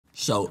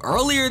So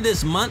earlier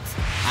this month,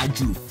 I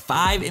drew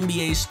 5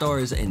 NBA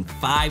stars in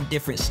 5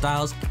 different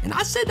styles, and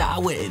I said that I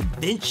would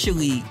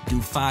eventually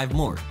do 5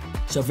 more.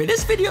 So for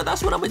this video,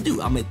 that's what I'm gonna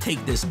do. I'm gonna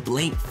take this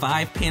blank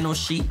 5-panel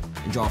sheet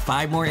and draw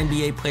 5 more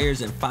NBA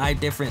players in 5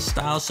 different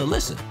styles. So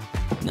listen,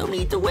 no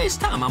need to waste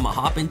time. I'm gonna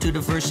hop into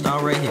the first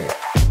style right here.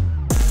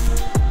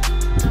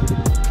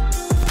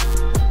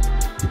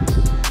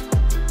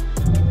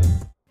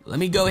 Let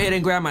me go ahead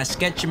and grab my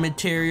sketching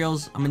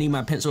materials. I'm gonna need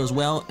my pencil as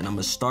well, and I'm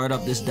gonna start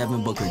up this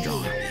Devin Booker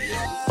drawing.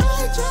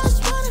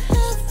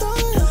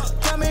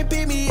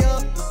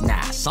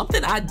 Nah,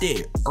 something I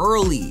did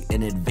early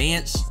in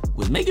advance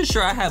was making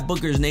sure I had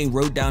Booker's name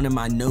wrote down in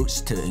my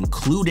notes to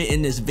include it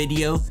in this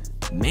video,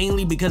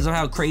 mainly because of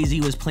how crazy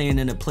he was playing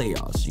in the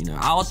playoffs. You know,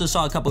 I also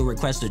saw a couple of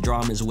requests to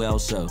draw him as well,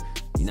 so,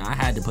 you know, I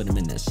had to put him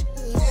in this.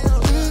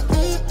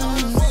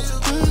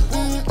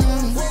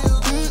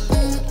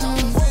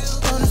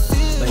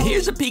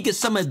 Here's a peek at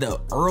some of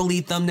the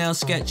early thumbnail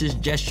sketches,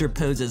 gesture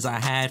poses I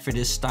had for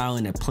this style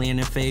in the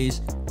planning phase.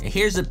 And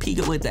here's a peek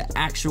at what the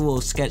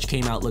actual sketch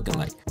came out looking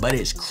like. But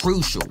it's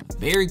crucial,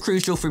 very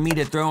crucial for me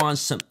to throw on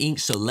some ink,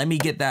 so let me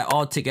get that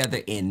all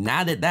together. And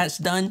now that that's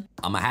done,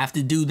 I'm gonna have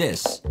to do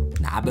this.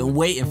 Now I've been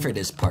waiting for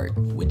this part,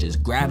 which is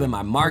grabbing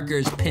my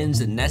markers, pens,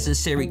 and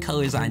necessary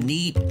colors I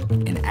need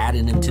and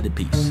adding them to the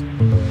piece.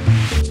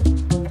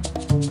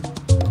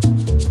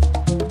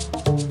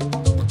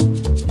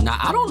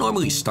 I don't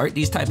normally start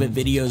these type of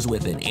videos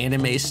with an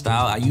anime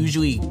style. I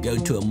usually go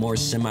to a more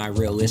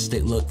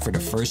semi-realistic look for the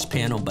first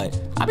panel, but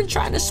I've been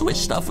trying to switch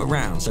stuff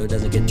around so it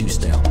doesn't get too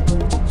stale.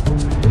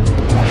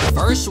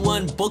 First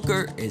one,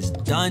 Booker, is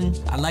done.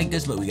 I like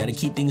this, but we gotta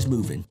keep things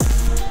moving.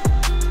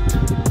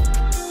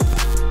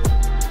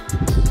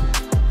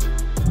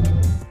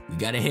 We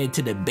gotta head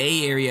to the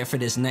Bay Area for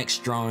this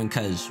next drawing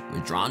because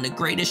we're drawing the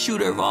greatest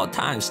shooter of all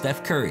time,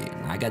 Steph Curry.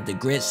 And I got the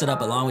grid set up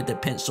along with the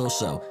pencil,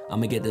 so I'm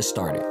gonna get this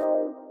started.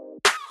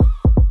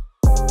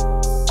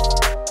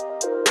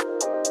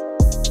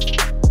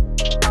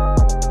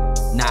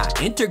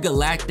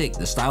 Intergalactic,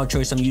 the style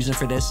choice I'm using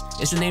for this,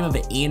 it's the name of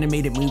an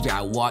animated movie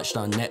I watched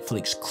on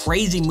Netflix.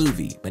 Crazy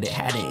movie, but it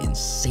had an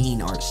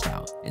insane art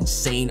style.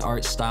 Insane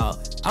art style.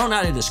 I don't know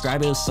how to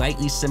describe it. It was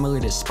slightly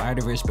similar to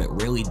Spider-Verse,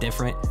 but really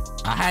different.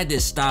 I had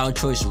this style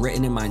choice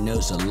written in my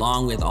notes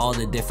along with all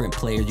the different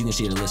players. You can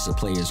see the list of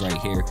players right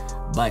here.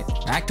 But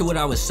back to what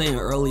I was saying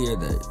earlier,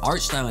 the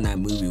art style in that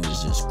movie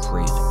was just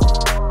crazy.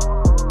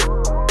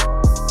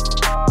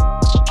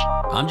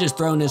 I'm just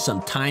throwing in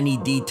some tiny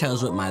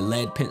details with my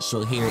lead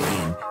pencil here,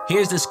 and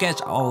here's the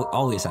sketch. I'll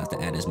always have to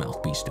add his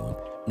mouthpiece to him.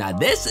 Now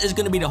this is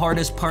gonna be the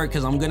hardest part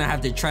because I'm gonna have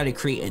to try to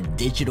create a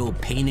digital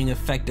painting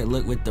effect to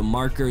look with the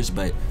markers,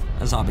 but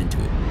let's hop into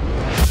it.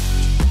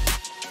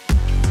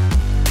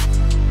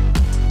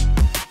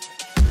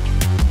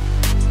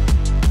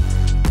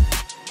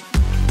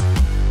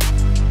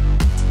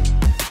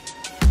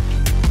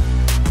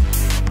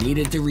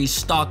 Needed to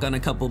restock on a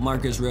couple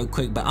markers real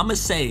quick, but I'm gonna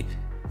say,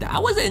 I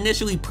wasn't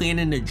initially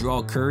planning to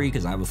draw Curry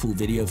because I have a full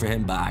video for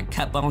him, but I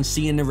kept on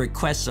seeing the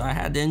requests, so I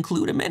had to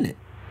include him in it.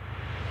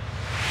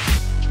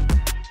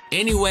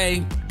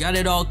 Anyway, got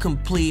it all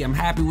complete. I'm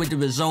happy with the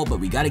result, but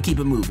we gotta keep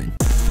it moving.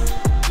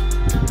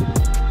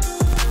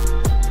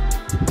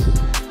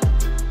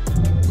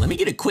 Let me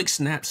get a quick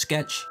snap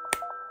sketch.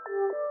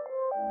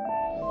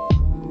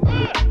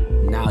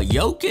 Now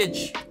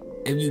Jokic,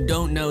 if you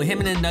don't know, him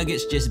and the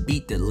Nuggets just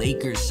beat the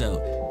Lakers,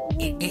 so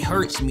it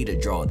hurts me to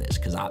draw this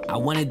because I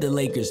wanted the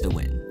Lakers to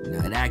win. You know,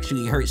 it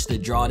actually hurts to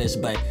draw this,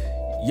 but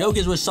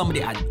Jokic was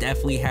somebody I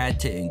definitely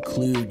had to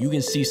include. You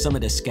can see some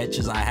of the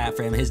sketches I have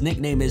for him. His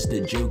nickname is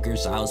the Joker,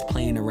 so I was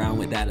playing around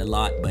with that a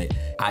lot, but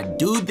I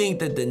do think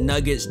that the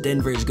Nuggets,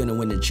 Denver is gonna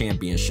win the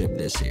championship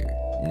this year.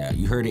 You know,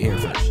 you heard it here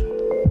first.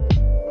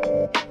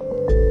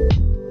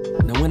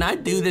 Now, when I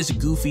do this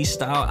goofy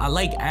style, I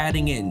like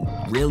adding in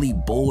really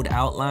bold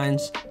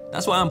outlines.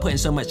 That's why I'm putting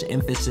so much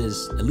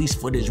emphasis, at least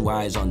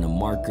footage-wise, on the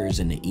markers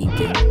and the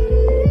inking.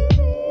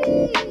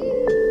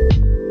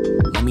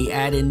 Let me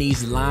add in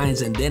these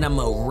lines, and then I'm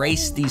gonna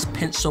erase these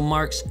pencil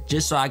marks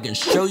just so I can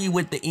show you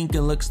what the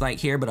inking looks like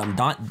here, but I'm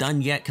not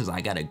done yet because I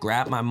gotta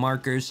grab my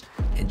markers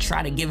and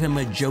try to give him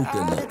a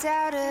Joker look.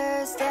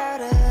 Doubters,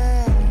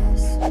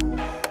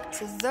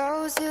 to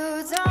those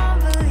who don't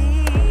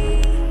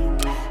believe,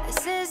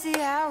 this is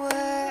the hour.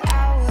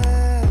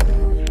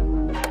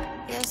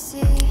 You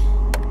see.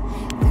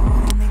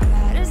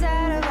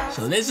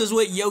 So this is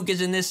what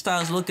Jokic in this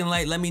style is looking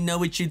like. Let me know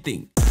what you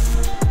think.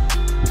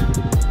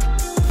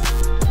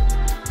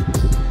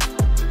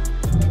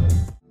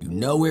 You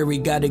know where we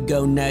gotta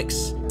go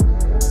next.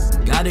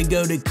 Gotta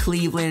go to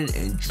Cleveland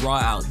and draw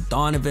out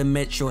Donovan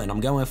Mitchell, and I'm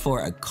going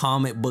for a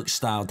comic book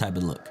style type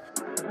of look.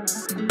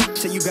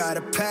 So you got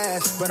a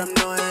pass, but I'm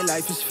knowing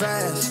life is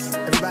fast.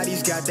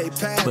 Everybody's got their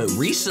pass. But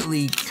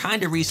recently,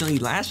 kind of recently,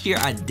 last year,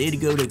 I did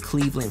go to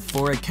Cleveland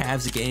for a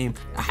Cavs game.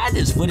 I had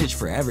this footage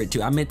forever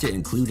too. I meant to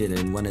include it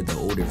in one of the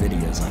older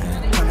videos I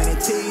had. Coming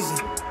and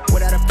teasing,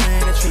 without a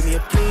plan to treat me a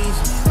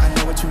please. I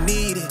know what you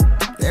needed.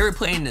 They were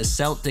playing the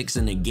Celtics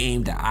in the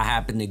game that I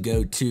happened to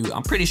go to.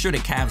 I'm pretty sure the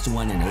Cavs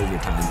won in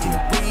overtime too.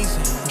 You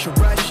should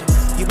rush it.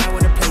 You might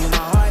want to play with my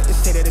heart and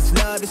say that it's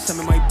love, it's some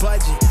of my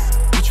budget.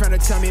 You trying to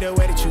tell me the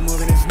way that you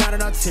moving is not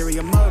an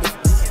ulterior motive.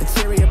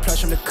 Interior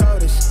plush, I'm the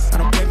coldest. I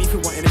don't blame you for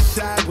wanting to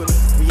side with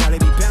me.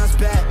 Reality bounce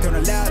back, don't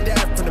allow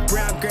that. From the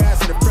brown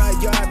grass to the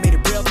front yard, made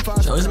it real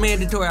far. So it's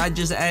mandatory I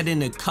just add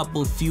in a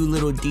few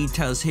little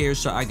details here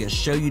so I can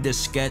show you the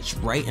sketch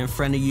right in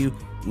front of you.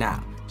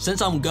 Now,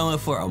 since I'm going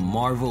for a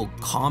Marvel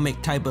comic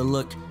type of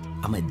look,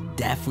 I'ma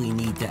definitely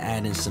need to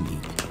add in some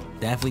ink.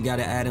 Definitely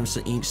gotta add in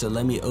some ink, so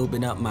let me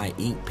open up my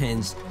ink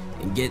pens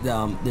and get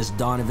this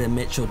Donovan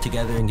Mitchell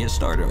together and get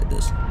started with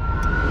this.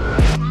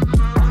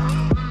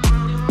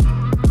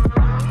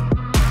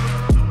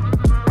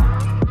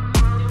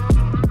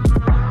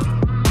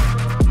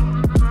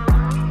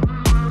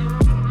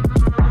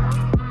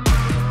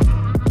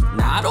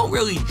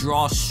 Really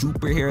draw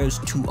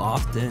superheroes too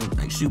often,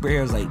 like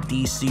superheroes like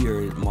DC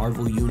or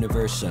Marvel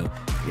Universe, so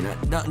you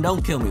know,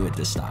 don't kill me with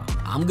this style.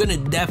 I'm gonna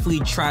definitely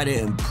try to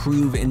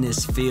improve in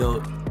this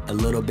field a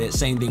little bit.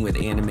 Same thing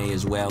with anime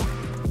as well.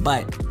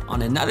 But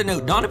on another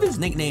note, Donovan's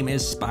nickname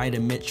is Spider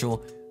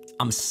Mitchell.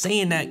 I'm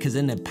saying that because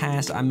in the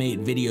past I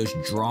made videos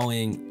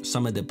drawing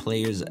some of the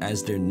players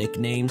as their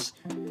nicknames.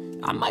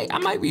 I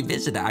might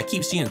revisit that. I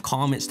keep seeing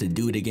comments to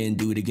do it again,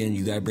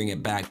 you gotta bring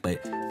it back.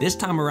 But this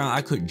time around,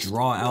 I could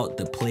draw out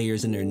the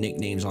players and their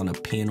nicknames on a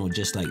panel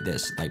just like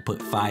this. Like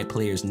put 5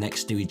 players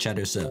next to each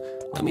other. So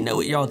let me know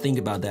what y'all think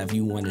about that if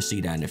you want to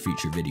see that in a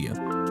future video.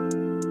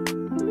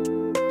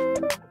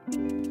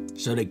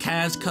 So the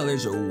Cavs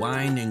colors are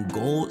wine and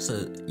gold.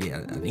 So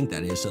yeah, I think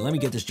that is. So let me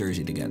get this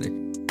jersey together.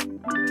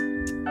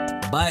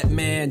 But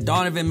man,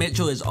 Donovan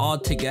Mitchell is all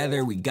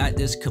together. We got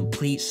this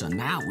complete. So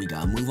now we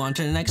gotta move on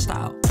to the next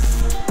style.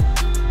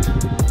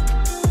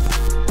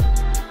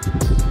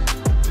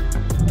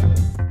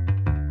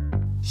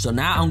 So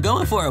now I'm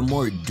going for a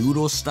more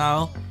doodle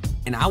style,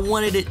 and I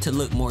wanted it to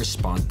look more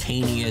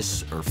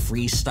spontaneous or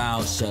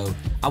freestyle, so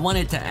I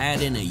wanted to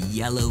add in a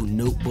yellow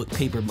notebook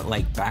paper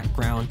like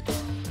background,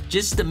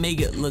 just to make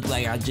it look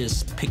like I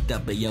just picked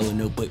up a yellow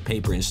notebook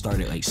paper and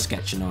started like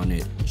sketching on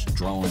it, just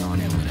drawing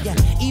on it, whatever.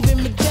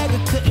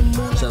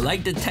 So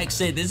like the text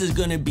said, this is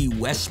gonna be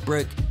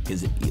Westbrook,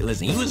 because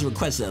listen, he was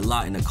requested a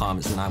lot in the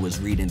comments when I was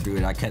reading through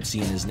it. I kept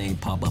seeing his name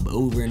pop up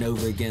over and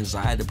over again, so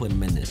I had to put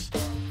him in this.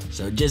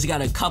 So just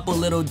got a couple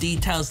little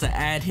details to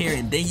add here,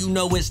 and then you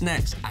know what's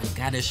next. I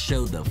gotta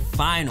show the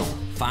final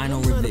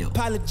reveal.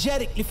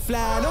 Apologetically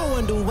fly, I don't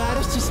wonder why,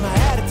 that's just my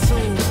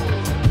attitude.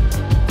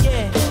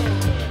 Yeah,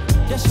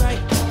 that's right,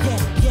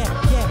 yeah,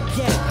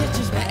 that's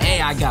just my attitude.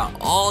 Hey, I got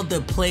all the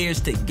players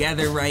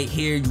together right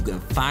here. You can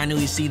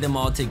finally see them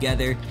all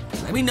together.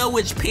 Let me know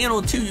which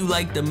panel too you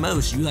like the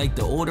most. You like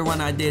the older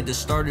one I did the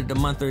start of the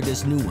month or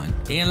this new one?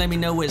 And let me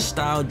know which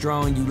style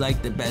drawing you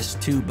like the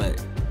best too.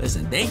 But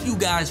listen, thank you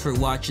guys for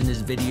watching this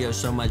video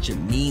so much. It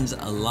means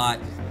a lot.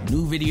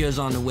 New videos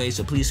on the way,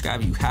 so please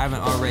subscribe if you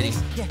haven't already.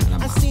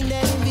 I seen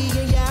that envy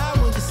in your eye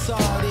when you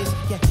saw this.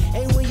 Yeah,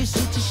 and when you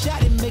shoot your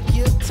shot and make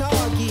you a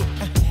target,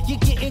 you're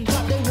getting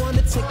caught, they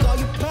wanna take all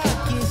your